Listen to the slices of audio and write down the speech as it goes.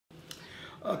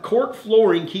Cork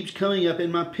flooring keeps coming up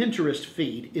in my Pinterest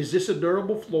feed. Is this a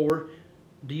durable floor?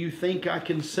 Do you think I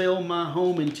can sell my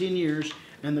home in 10 years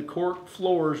and the cork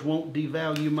floors won't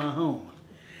devalue my home?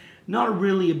 Not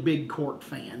really a big cork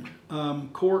fan.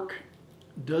 Cork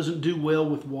doesn't do well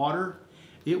with water.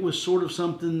 It was sort of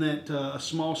something that a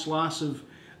small slice of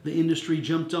the industry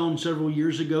jumped on several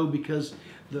years ago because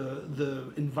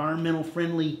the environmental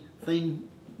friendly thing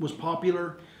was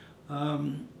popular.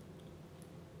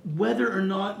 Whether or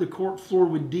not the cork floor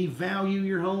would devalue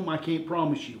your home, I can't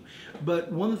promise you.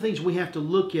 But one of the things we have to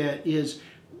look at is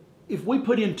if we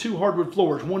put in two hardwood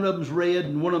floors, one of them's red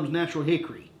and one of them's natural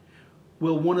hickory,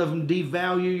 will one of them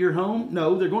devalue your home?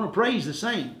 No, they're going to appraise the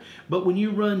same. But when you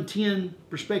run 10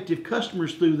 prospective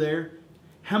customers through there,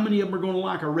 how many of them are going to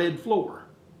like a red floor?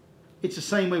 It's the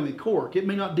same way with cork. It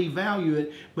may not devalue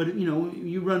it, but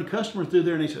you run a customer through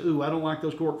there and they say, ooh, I don't like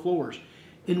those cork floors.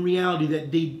 In reality, that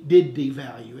did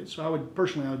devalue it. So I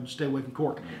would stay away from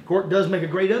cork. Cork does make a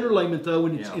great underlayment though,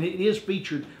 and it is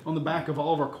featured on the back of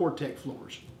all of our Cortec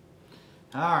floors.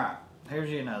 All right, here's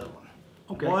you another one.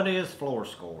 Okay. What is floor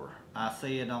score? I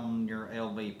see it on your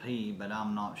LVP, but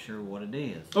I'm not sure what it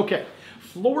is. Okay,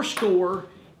 floor score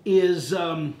is,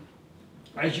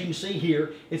 as you can see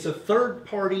here, it's a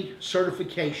third-party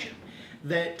certification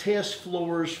that tests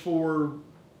floors for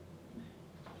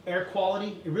air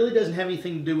quality. It really doesn't have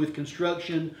anything to do with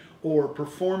construction or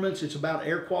performance. It's about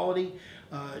air quality.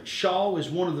 Shaw is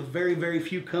one of the very, very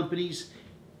few companies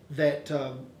that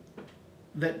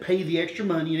pay the extra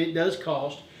money, and it does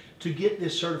cost, to get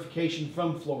this certification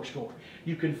from Floor Score.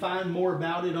 You can find more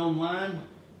about it online.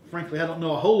 Frankly, I don't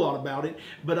know a whole lot about it,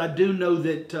 but I do know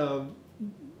that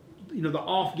the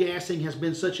off-gassing has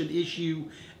been such an issue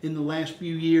in the last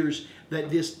few years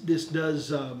that this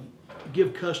does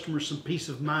give customers some peace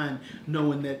of mind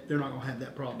knowing that they're not going to have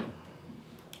that problem.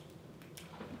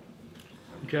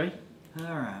 Okay?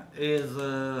 All right. Is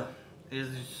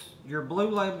your Blue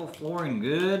Label flooring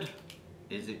good?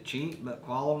 Is it cheap but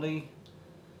quality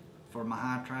for my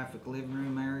high traffic living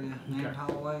room area and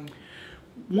hallway?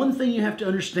 One thing you have to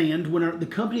understand, when the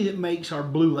company that makes our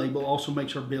Blue Label also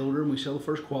makes our builder, and we sell the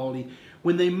first quality,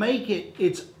 when they make it,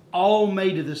 it's all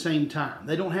made at the same time.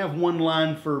 They don't have one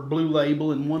line for Blue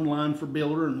Label and one line for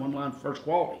builder and one line for first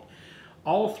quality.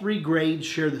 All three grades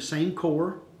share the same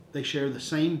core. They share the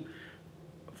same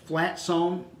flat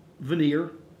sawn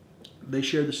veneer. They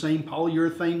share the same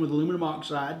polyurethane with aluminum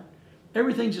oxide.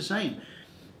 Everything's the same.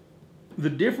 The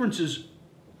differences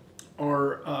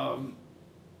are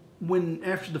when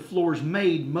after the floor is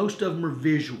made, most of them are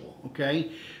visual,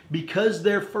 okay? Because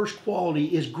their first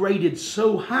quality is graded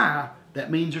so high,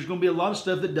 that means there's going to be a lot of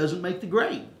stuff that doesn't make the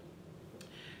grade.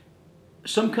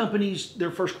 Some companies,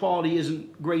 their first quality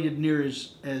isn't graded near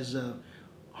as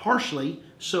harshly,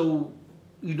 so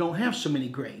you don't have so many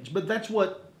grades. But that's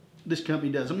what this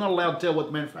company does. I'm not allowed to tell what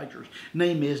the manufacturer's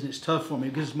name is, and it's tough for me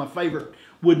because it's my favorite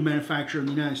wood manufacturer in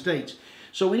the United States.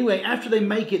 So anyway, after they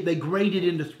make it, they grade it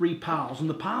into 3 piles. And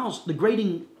the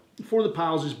grading for the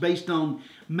piles is based on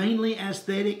mainly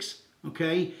aesthetics,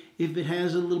 okay? If it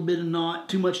has a little bit of knot,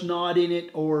 too much knot in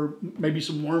it, or maybe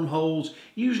some wormholes.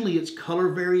 Usually it's color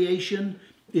variation,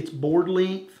 it's board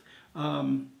length,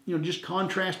 just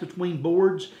contrast between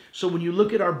boards. So when you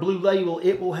look at our Blue Label,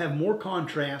 it will have more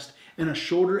contrast and a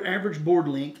shorter average board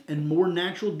length and more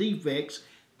natural defects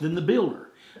than the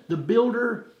builder. The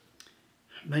builder,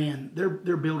 man, their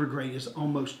builder grade is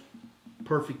almost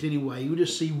perfect anyway. You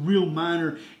just see real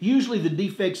minor. Usually the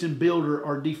defects in builder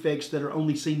are defects that are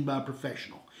only seen by a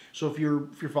professional. So if you're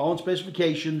following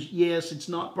specifications, yes, it's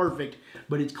not perfect,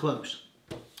 but it's close.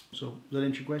 So does that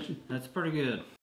answer your question? That's pretty good.